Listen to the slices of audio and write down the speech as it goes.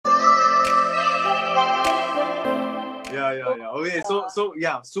yeah, yeah. Okay, so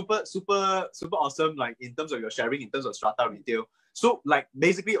yeah, super awesome. Like in terms of your sharing, in terms of strata retail. So like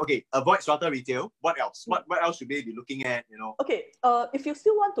basically, okay, avoid strata retail. What else? What else should they be looking at? You know. Okay. If you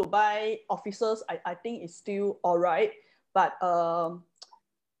still want to buy offices, I think it's still all right. But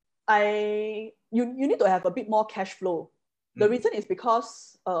you need to have a bit more cash flow. The reason is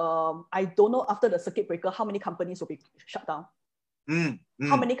because I don't know after the circuit breaker how many companies will be shut down.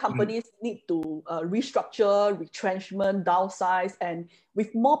 How many companies need to restructure, retrenchment, downsize, and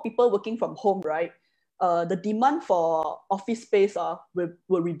with more people working from home, right? The demand for office space will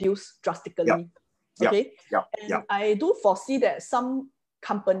reduce drastically. Okay. I do foresee that some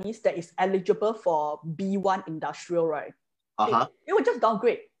companies that is eligible for B1 industrial, right? They will just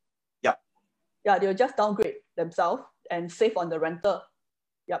downgrade. Yeah, they'll just downgrade themselves and save on the rental.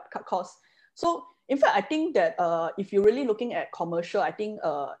 Cut costs. So in fact, I think that if you're really looking at commercial, I think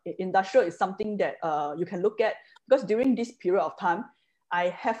industrial is something that you can look at, because during this period of time, I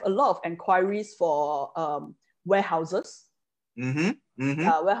have a lot of inquiries for warehouses.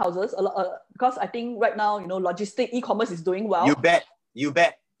 Warehouses, because I think right now, logistic e-commerce is doing well. You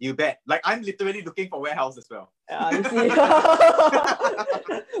bet. Like I'm literally looking for warehouse as well. You see.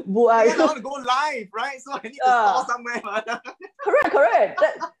 I want to go live, right? So I need to store somewhere. Correct.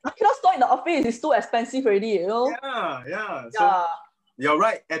 I cannot store in the office. It's too expensive already, Yeah. So you're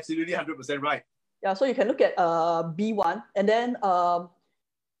right. Absolutely 100% right. Yeah, so you can look at B1, and then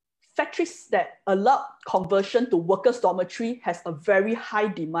factories that allow conversion to workers' dormitory has a very high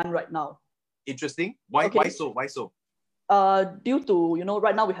demand right now. Interesting. Why so? Due to,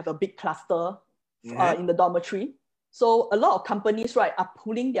 right now we have a big cluster in the dormitory. So a lot of companies, right, are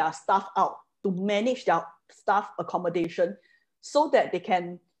pulling their staff out to manage their staff accommodation so that they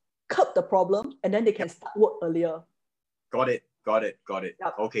can curb the problem and then they can start work earlier. Got it.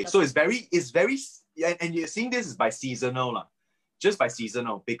 Okay. So it's very, and you're seeing this is by seasonal, just by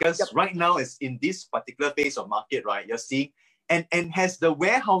seasonal, because right now it's in this particular phase of market, right? You're seeing, and has the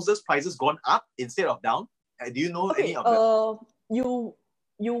warehouses prices gone up instead of down? Do you know any of them?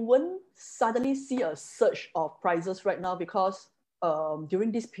 You won't suddenly see a surge of prices right now because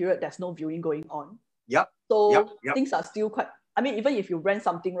during this period, there's no viewing going on. So things are still quite, even if you rent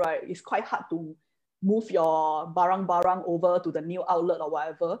something, right, it's quite hard to move your barang over to the new outlet or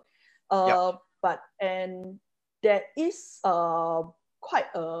whatever. And there is quite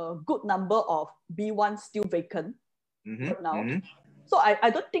a good number of B1 still vacant right now. So I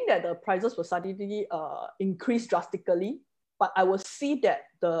don't think that the prices will suddenly increase drastically, but I will see that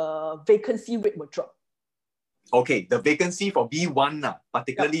the vacancy rate will drop. Okay, the vacancy for B1,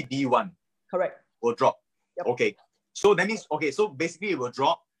 particularly B1, correct, will drop. Okay, so that means, so basically it will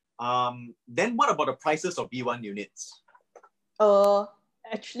drop. Then what about the prices of B1 units?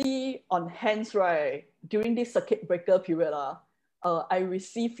 Actually, on hands, right, during this circuit breaker period, I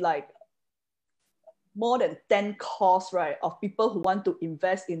received like more than 10 calls, right, of people who want to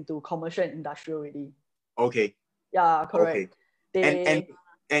invest into commercial and industrial already. Okay. Yeah, correct. Okay.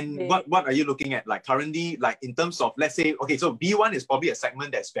 What are you looking at, like currently, like in terms of, let's say, okay, so B1 is probably a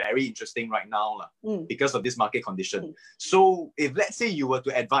segment that's very interesting right now because of this market condition. So if let's say you were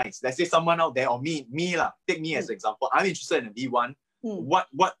to advise, let's say someone out there, or me take me as an example, I'm interested in a B1. What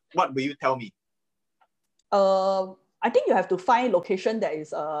will you tell me? I think you have to find location that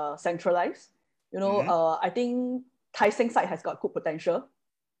is centralized. I think Tai Seng site has got good potential.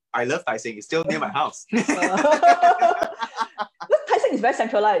 I love Tai Seng. It's still near my house. Tai Seng is very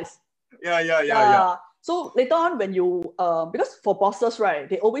centralized. Yeah. So later on when you, because for bosses, right,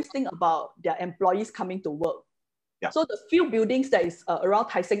 they always think about their employees coming to work. So the few buildings that is around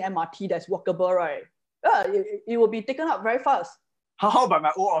Tai Seng MRT that's walkable, right, it will be taken up very fast. How about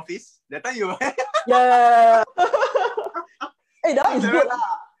my old office? That time you... Yeah. Hey, that is good.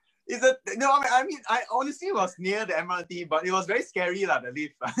 I honestly was near the MRT, but it was very scary, the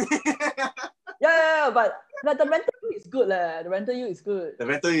lift. But the rental yield is good. The rental yield is good. The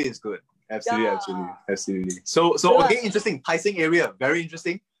rental yield is good. Absolutely. So okay, interesting. Tai Seng area, very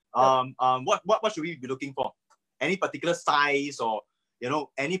interesting. What should we be looking for? Any particular size or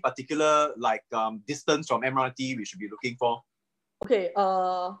any particular distance from MRT we should be looking for? Okay.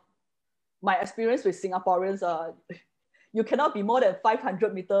 My experience with Singaporeans you cannot be more than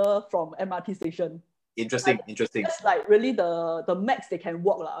 500 meters from MRT station. Interesting. That's like really the max they can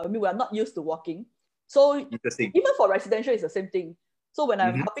walk. We are not used to walking. So interesting. Even for residential, it's the same thing. So when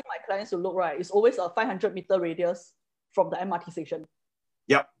I'm helping my clients to look, right, it's always a 500-meter radius from the MRT station.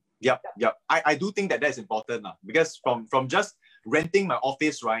 Yep. I do think that is important because from just renting my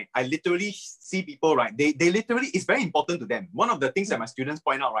office, right, I literally see people, right, they literally, it's very important to them. One of the things that my students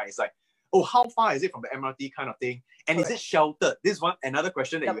point out, right, is like, oh, how far is it from the MRT kind of thing? And is it sheltered? This is another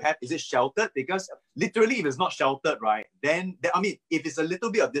question that you have. Is it sheltered? Because literally, if it's not sheltered, right, then I mean, if it's a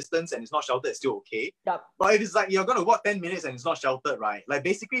little bit of distance and it's not sheltered, it's still okay. Yep. But if it's like you're going to walk 10 minutes and it's not sheltered, right, like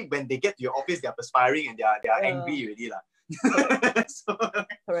basically when they get to your office, they're perspiring and they're angry already. So,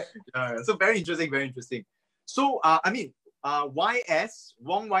 correct. So very interesting, very interesting. So, I mean,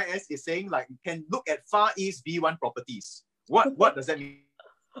 Wong YS is saying like you can look at Far East B1 properties. What does that mean?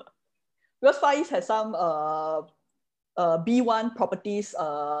 Because Far East has some B1 properties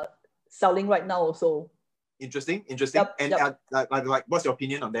selling right now also. Interesting. Yep, and like, what's your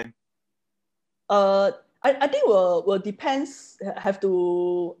opinion on them? I think will depends. Have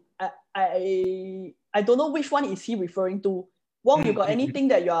to. I don't know which one is he referring to. Wong, you got anything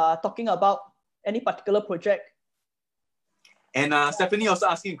that you are talking about? Any particular project? And Stephanie also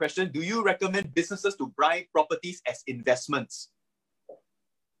asking a question: do you recommend businesses to buy properties as investments?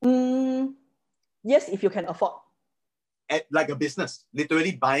 Yes, if you can afford. Like a business,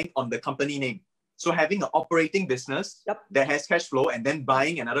 literally buying on the company name. So having an operating business that has cash flow and then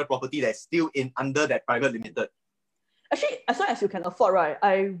buying another property that's still under that private limited. Actually, as long as you can afford, right,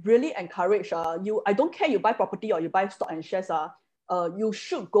 I really encourage you. I don't care you buy property or you buy stock and shares. You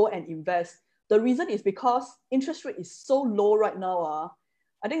should go and invest. The reason is because interest rate is so low right now.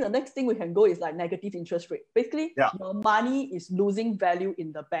 I think the next thing we can go is like negative interest rate. Basically, your money is losing value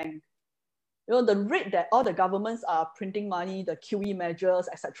in the bank. You know, the rate that all the governments are printing money, the QE measures,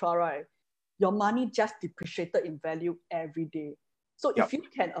 etc., right? Your money just depreciated in value every day. So if you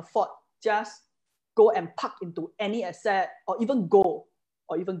can afford, just go and park into any asset or even gold,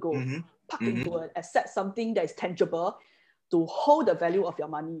 park into an asset, something that is tangible to hold the value of your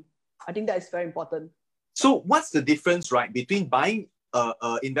money. I think that is very important. So what's the difference, right, between buying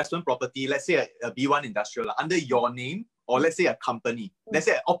a investment property, let's say a B1 industrial, under your name, or let's say a company, let's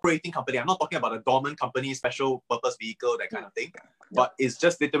say an operating company. I'm not talking about a dormant company, special purpose vehicle, that kind of thing, but it's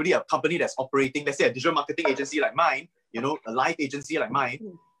just literally a company that's operating, let's say a digital marketing agency like mine, you know, a live agency like mine.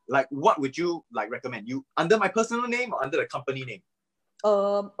 Like, what would you like recommend? You under my personal name or under the company name?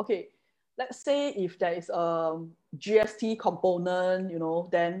 Okay. Let's say if there is a GST component, you know,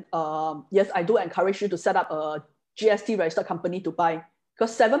 then yes, I do encourage you to set up a GST registered company to buy,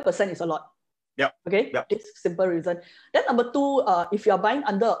 because 7% is a lot. Yeah. Okay. Yep. This simple reason. Then number two, if you are buying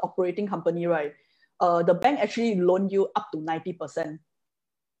under an operating company, right, the bank actually loan you up to 90%.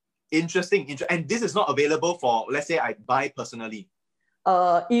 Interesting. And this is not available for, let's say, I buy personally.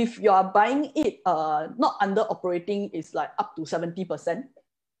 If you are buying it not under operating, it's like up to 70%.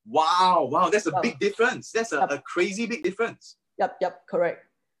 Wow, that's a big difference. That's a crazy big difference. Yep, correct.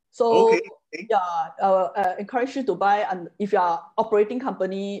 So I encourage you to buy, and if you are operating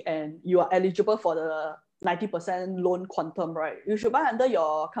company and you are eligible for the 90% loan quantum, right, you should buy under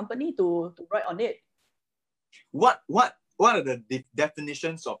your company to write on it. What are the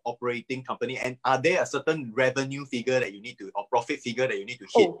definitions of operating company, and are there a certain revenue figure that you need to, or profit figure that you need to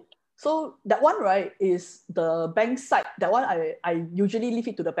hit? So that one, right, is the bank side. That one I usually leave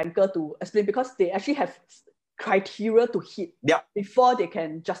it to the banker to explain, because they actually have criteria to hit before they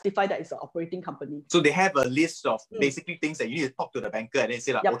can justify that it's an operating company. So they have a list of basically things that you need to talk to the banker and then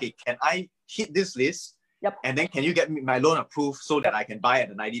say like, okay, can I hit this list? And then can you get me my loan approved so that I can buy at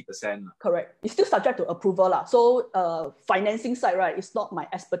the 90%? Correct. It's still subject to approval. So financing side, right, it's not my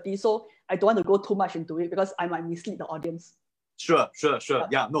expertise. So I don't want to go too much into it because I might mislead the audience. Sure.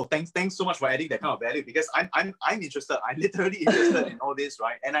 Yeah, no, thanks so much for adding that kind of value, because I'm interested. I'm literally interested in all this,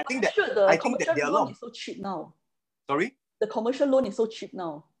 right? And I think that the commercial loan is so cheap now. Sorry? The commercial loan is so cheap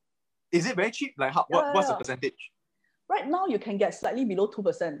now. Is it very cheap? Like what's the percentage? Right now you can get slightly below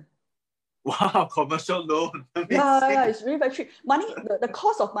 2%. Wow, commercial loan. Yeah, it's really very cheap. Money, the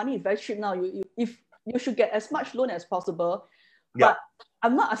cost of money is very cheap now. If you should get as much loan as possible. But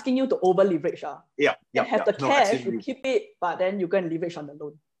I'm not asking you to over leverage. You have the cash, you keep it, but then you go and leverage on the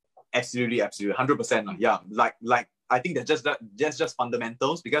loan. Absolutely, 100%. Yeah, like I think that's just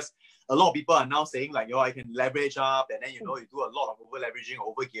fundamentals, because a lot of people are now saying like, I can leverage up, and then you do a lot of over leveraging,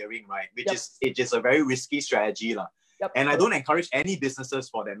 over gearing, right? Which is a very risky strategy, and I don't encourage any businesses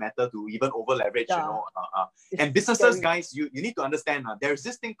for that matter to even over leverage. And businesses, guys, you need to understand. There's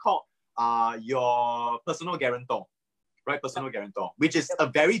this thing called your personal guarantor. Right, personal guarantor, which is a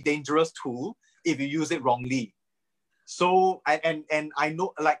very dangerous tool if you use it wrongly. So, and I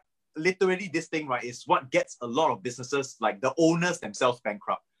know, like, literally this thing, right, is what gets a lot of businesses, like the owners themselves,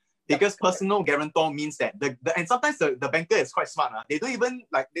 bankrupt. Because personal guarantor means that and sometimes the banker is quite smart. They don't even,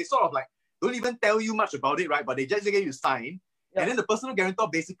 like, they sort of like, don't even tell you much about it, right? But they just get you sign, And then the personal guarantor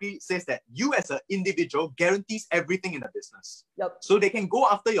basically says that you as an individual guarantees everything in the business. So they can go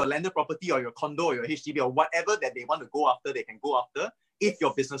after your landed property or your condo or your HDB or whatever that they want to go after, they can go after if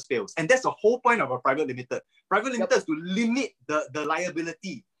your business fails. And that's the whole point of a private limited. Private limited is to limit the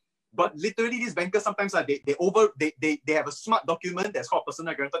liability. But literally these bankers sometimes they have a smart document that's called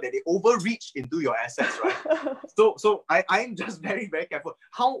personal guarantor that they overreach into your assets, right? So I'm just very, very careful.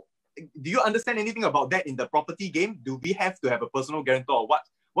 How do you understand anything about that in the property game? Do we have to have a personal guarantor, or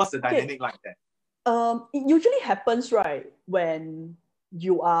what's the dynamic like that? It usually happens, right, when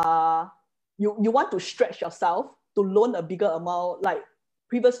you want to stretch yourself to loan a bigger amount. Like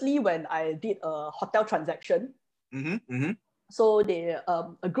previously when I did a hotel transaction, so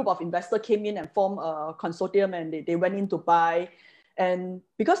a group of investors came in and formed a consortium, and they went in to buy. And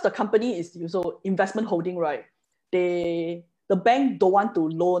because the company is also investment holding, right, the bank don't want to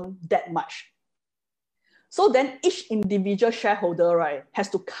loan that much. So then each individual shareholder, right, has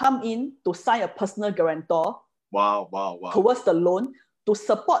to come in to sign a personal guarantor towards the loan to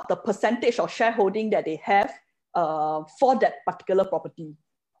support the percentage of shareholding that they have for that particular property.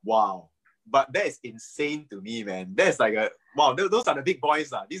 Wow. But that is insane to me, man. That's like wow, those are the big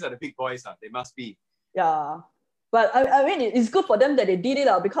boys. These are the big boys. They must be. Yeah. But I mean, it's good for them that they did it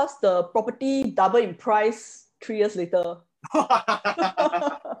because the property doubled in price 3 years later.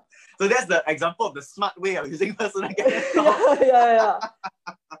 So that's the example of the smart way of using personal guarantor. yeah.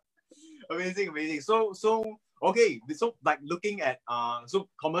 Amazing. So okay, so like looking at so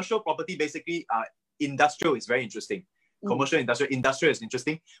commercial property, basically industrial is very interesting. Commercial, industrial is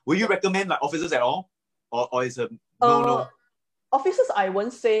interesting. Will you recommend like offices at all, or is a no? Offices, I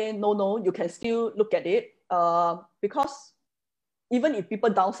won't say no. You can still look at it because even if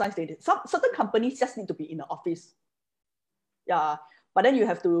people downsize, certain companies just need to be in the office. Yeah, but then you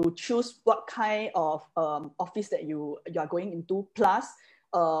have to choose what kind of office that you are going into. Plus,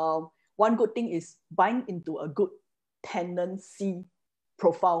 one good thing is buying into a good tenancy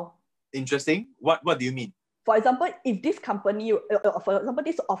profile. Interesting. What do you mean? For example, if this company, for example,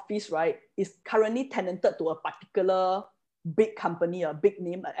 this office, right, is currently tenanted to a particular big company, a big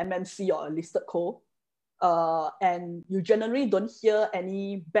name, an MNC or a listed co, and you generally don't hear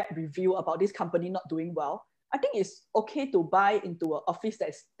any bad review about this company not doing well, I think it's okay to buy into an office that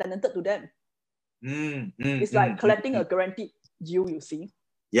is tenanted to them. It's like collecting a guaranteed yield, you see.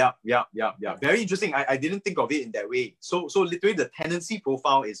 Yeah. Very interesting. I didn't think of it in that way. So literally the tenancy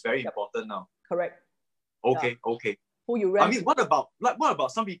profile is very important now. Correct. Okay. Who you rent? I mean, what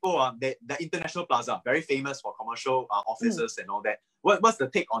about some people the International Plaza, very famous for commercial offices and all that. What's the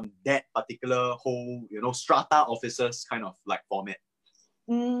take on that particular whole, strata offices kind of like format?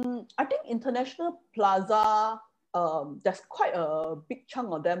 I think International Plaza, there's quite a big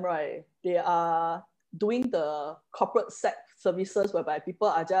chunk of them, right? They are doing the corporate services whereby people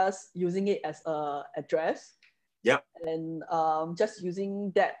are just using it as an address. Yep. And just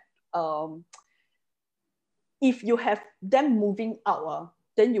using that. If you have them moving out,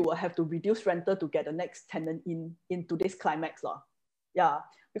 then you will have to reduce rental to get the next tenant in today's climax. Yeah,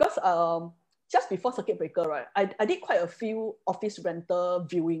 because just before circuit breaker, right, I did quite a few office rental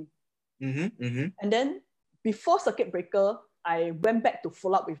viewing. And then before circuit breaker, I went back to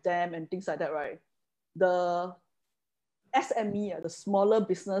follow up with them and things like that, right? The SME, the smaller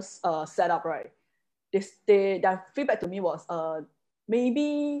business setup, right? Their feedback to me was,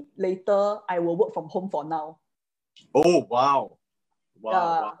 maybe later I will work from home for now. Oh, wow.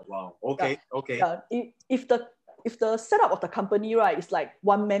 Wow. Okay. Yeah. If the setup of the company, right, is like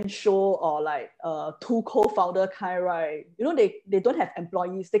one-man show or like 2 co-founder kind, right, they don't have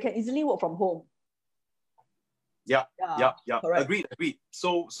employees, they can easily work from home. Yeah. Agreed.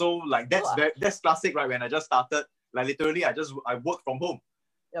 So like that's classic, right? When I just started, like literally I worked from home.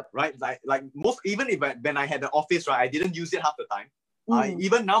 Yep. Right? Like when I had the office, right, I didn't use it half the time.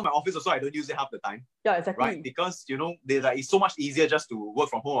 Even now, my office also, I don't use it half the time. Yeah, exactly. Right? Because, it's so much easier just to work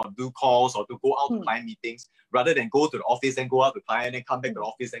from home or do calls or to go out to client meetings rather than go to the office and go out to client and then come back to the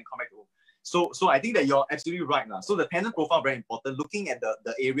office and come back to home. So I think that you're absolutely right. So the tenant profile, very important. Looking at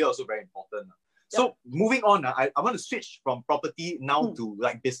the area also very important. So moving on, I want to switch from property now to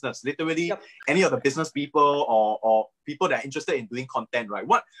like business. Literally, any of the business people or people that are interested in doing content, right?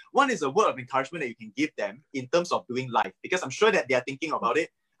 What is a word of encouragement that you can give them in terms of doing live? Because I'm sure that they are thinking about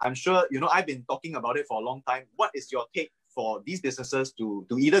it. I'm sure, I've been talking about it for a long time. What is your take for these businesses to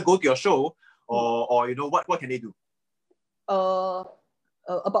either go to your show or what can they do?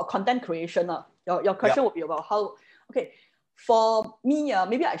 About content creation. Your question would be about how, okay, for me,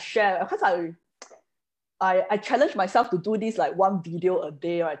 maybe I share, because I challenge myself to do this like 1 video a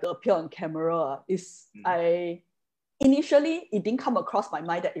day, right, to appear on camera. initially, it didn't come across my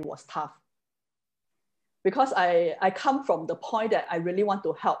mind that it was tough. Because I come from the point that I really want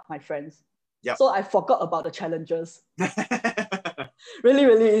to help my friends. Yep. So I forgot about the challenges. Really,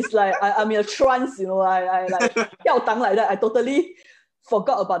 it's like I'm in a trance, you know, I like like that. I totally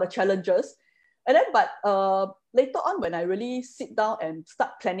forgot about the challenges. And then, but later on, when I really sit down and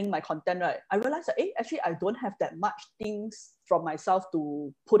start planning my content, right, I realized that, actually, I don't have that much things from myself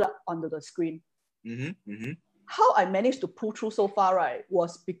to put up onto the screen. How I managed to pull through so far, right,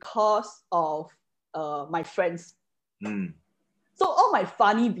 was because of my friends. So all my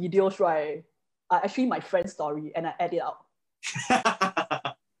funny videos, right, are actually my friend's story, and I add it out.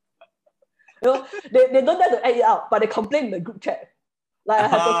 You know, they don't dare to add it out, but they complain in the group chat. Like I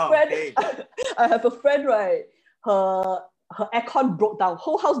have a friend, okay. I have a friend, right? Her aircon broke down,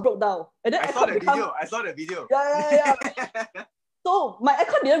 whole house broke down, and then I saw the video. Yeah. So my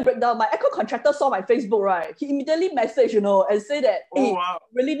aircon didn't break down. My aircon contractor saw my Facebook, right? He immediately messaged, you know, and say that, hey, wow,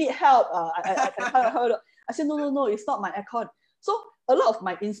 really need help. I said, no, it's not my aircon. So a lot of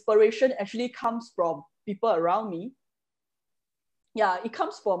my inspiration actually comes from people around me. Yeah, it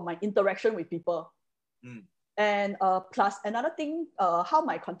comes from my interaction with people. And plus another thing, how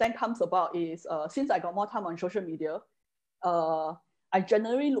my content comes about is since I got more time on social media, I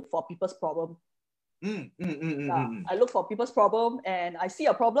generally look for people's problem. I look for people's problem, and I see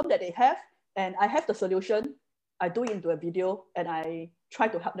a problem that they have, and I have the solution. I do it into a video, and I try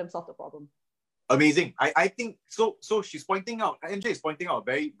to help them solve the problem. Amazing. I think so. So she's pointing out, MJ is pointing out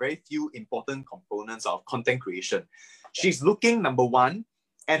very, very few important components of content creation. She's looking, number one,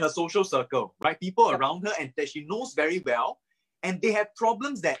 at her social circle, right? People around her and that she knows very well, and they have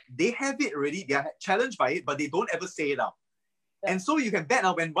problems that they have it already. They are challenged by it, but they don't ever say it out. And so you can bet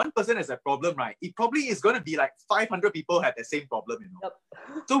now when one person has a problem, right, it probably is going to be like 500 people have the same problem, you know.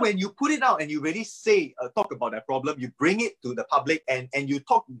 So when you put it out and you really say, talk about that problem, you bring it to the public and you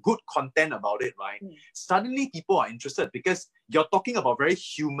talk good content about it, right? Suddenly people are interested because you're talking about very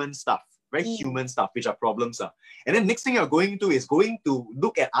human stuff, which are problems. And then next thing you're going to is going to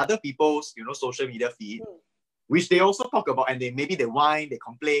look at other people's, you know, social media feed, which they also talk about, and maybe they whine, they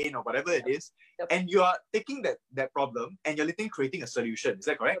complain, or whatever it is. And you are taking that problem and you're literally creating a solution. Is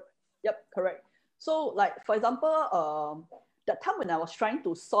that correct? Yep, correct. So like, for example, that time when I was trying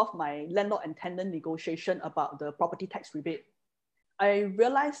to solve my landlord and tenant negotiation about the property tax rebate, I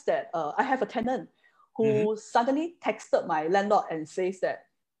realized that I have a tenant who suddenly texted my landlord and says that,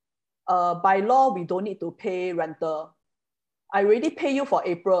 by law, we don't need to pay rental. I already pay you for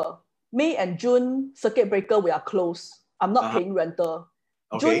April. May and June, circuit breaker, we are closed. I'm not paying rental.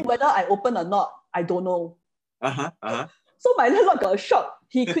 Okay. June, whether I open or not, I don't know. So my landlord got a shock.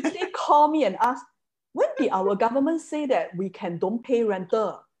 He quickly called me and asked, when did our government say that we don't pay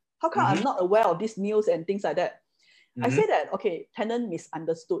rental? How come I'm not aware of this news and things like that? I say that, okay, tenant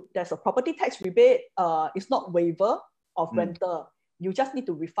misunderstood. There's a property tax rebate. It's not waiver of rental. You just need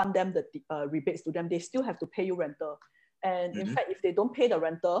to refund them the rebates to them. They still have to pay you rental. And in fact, if they don't pay the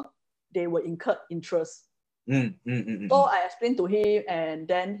rental, they will incur interest. So I explained to him, and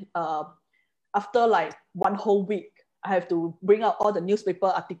then after like one whole week, I have to bring out all the newspaper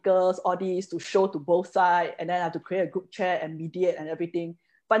articles, all these to show to both sides, and then I have to create a group chat and mediate and everything.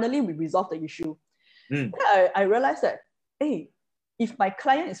 Finally, we resolved the issue. I realized that, hey, if my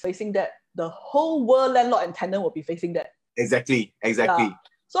client is facing that, the whole world landlord and tenant will be facing that. Exactly.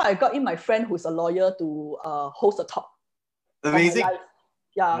 So I got in my friend who's a lawyer to host a talk. Amazing.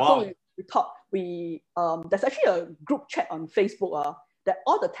 Yeah, wow. So we talk. There's actually a group chat on Facebook that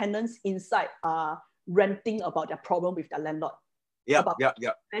all the tenants inside are ranting about their problem with their landlord. About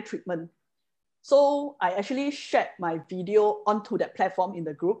fair treatment. So I actually shared my video onto that platform in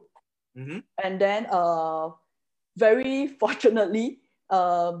the group. And then very fortunately,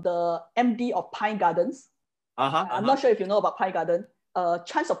 the MD of Pine Gardens, I'm not sure if you know about Pine Garden,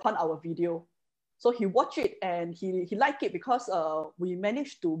 chanced upon our video. So he watched it and he liked it because we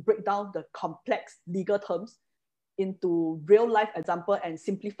managed to break down the complex legal terms into real life example and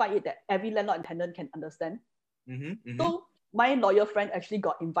simplify it that every landlord and tenant can understand. So my lawyer friend actually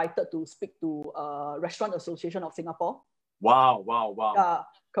got invited to speak to Restaurant Association of Singapore. Wow.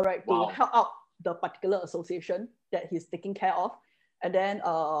 Correct. Wow. To help out the particular association that he's taking care of. And then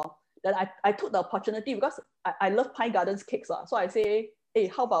I took the opportunity because I love Pine Gardens cakes. So I say, hey,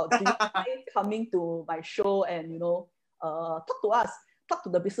 how about you coming to my show and, you know, talk to us, talk to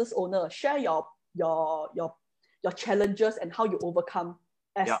the business owner, share your challenges and how you overcome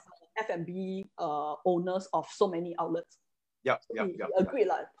as F&B owners of so many outlets. He agreed.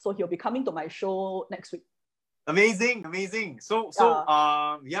 So he'll be coming to my show next week. Amazing. So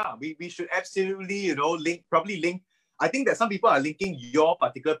we should absolutely, you know, link I think that some people are linking your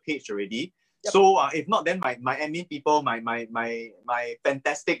particular page already. Yep. So if not, then my admin people, my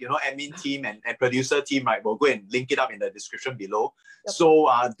fantastic, admin team and producer team, right, will go and link it up in the description below. Yep. So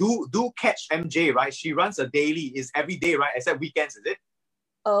do catch MJ, right? She runs a daily, is every day, right? Except weekends, is it?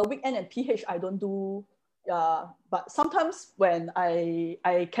 Weekend and PH, I don't do. But sometimes when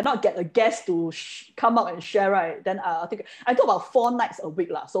I cannot get a guest to come out and share, right, then I think I do about 4 nights a week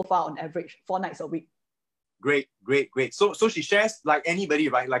so far on average, 4 nights a week. Great. So she shares like anybody,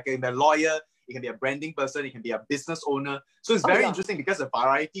 right? Like a lawyer, it can be a branding person, it can be a business owner. So it's very interesting because the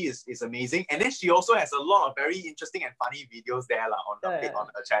variety is amazing. And then she also has a lot of very interesting and funny videos there on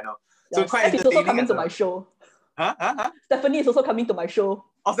her channel. So quite entertaining. Stephanie is also coming to my show. Stephanie is also coming to my show.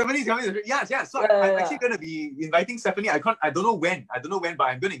 Oh, Stephanie's coming to yeah. So I'm actually going to be inviting Stephanie. I don't know when, but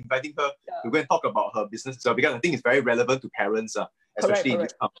I'm going to inviting her to go and talk about her business as well, because I think it's very relevant to parents, especially in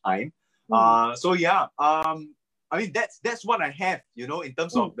this time. So yeah, I mean that's what I have, in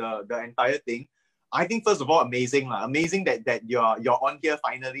terms of the entire thing. I think first of all, amazing that you're on here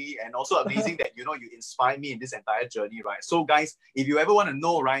finally, and also amazing that you inspire me in this entire journey, right? So guys, if you ever want to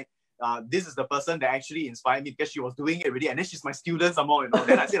know, right, this is the person that actually inspired me, because she was doing it already, and then she's my student some more,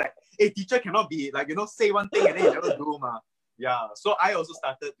 Then I say like, hey, teacher cannot be like, say one thing and then you never do, Yeah, so I also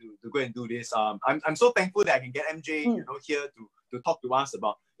started to go and do this. I'm so thankful that I can get MJ, here to talk to us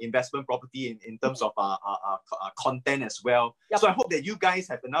about investment property in terms of content as well. Yep. So I hope that you guys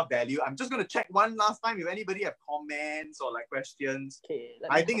have enough value. I'm just going to check one last time if anybody have comments or like questions. Okay,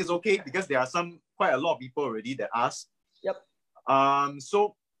 I think it's okay because there are quite a lot of people already that asked. Yep.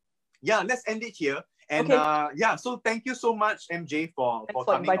 So yeah, let's end it here. And yeah, so thank you so much, MJ, for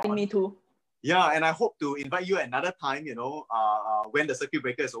inviting me too. Yeah, and I hope to invite you another time, when the circuit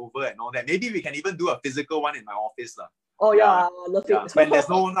breaker is over and all that. Maybe we can even do a physical one in my office. Oh yeah, love it. When there's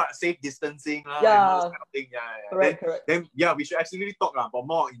no safe distancing, and all this kind of thing. Correct. Then we should absolutely talk about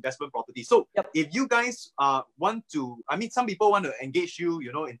more investment property. So if you guys want to, some people want to engage you,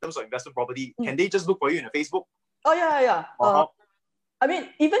 in terms of investment property, can they just look for you in Facebook? Oh yeah.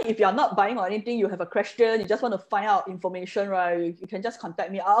 Even if you're not buying or anything, you have a question, you just want to find out information, right? You can just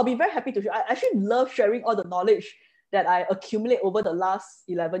contact me. I'll be very happy to share. I actually love sharing all the knowledge that I accumulate over the last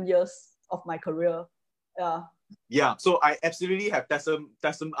 11 years of my career. Yeah, so I absolutely have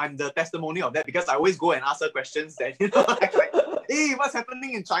I'm the testimony of that, because I always go and ask her questions that, like, hey, what's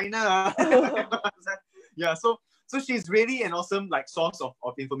happening in China? Yeah, so she's really an awesome source of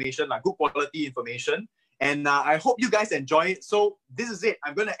information, good quality information. And I hope you guys enjoy it. So this is it.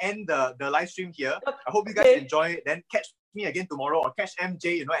 I'm going to end the live stream here. I hope you guys enjoy it. Then catch me again tomorrow, or catch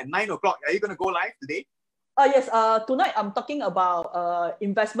MJ, at 9 o'clock. Are you going to go live today? Yes. Tonight I'm talking about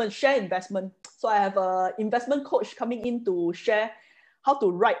share investment. So I have an investment coach coming in to share how to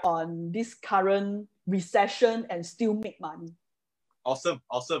ride on this current recession and still make money. Awesome.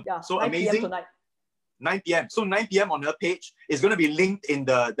 Yeah, so 9 amazing. PM tonight. 9 p.m. So 9 p.m. on her page is going to be linked in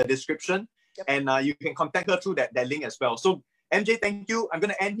the description. Yep. And you can contact her through that link as well. So MJ, thank you. I'm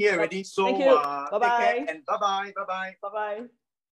going to end here already. So thank you. Bye-bye. Take care and bye-bye. Bye-bye.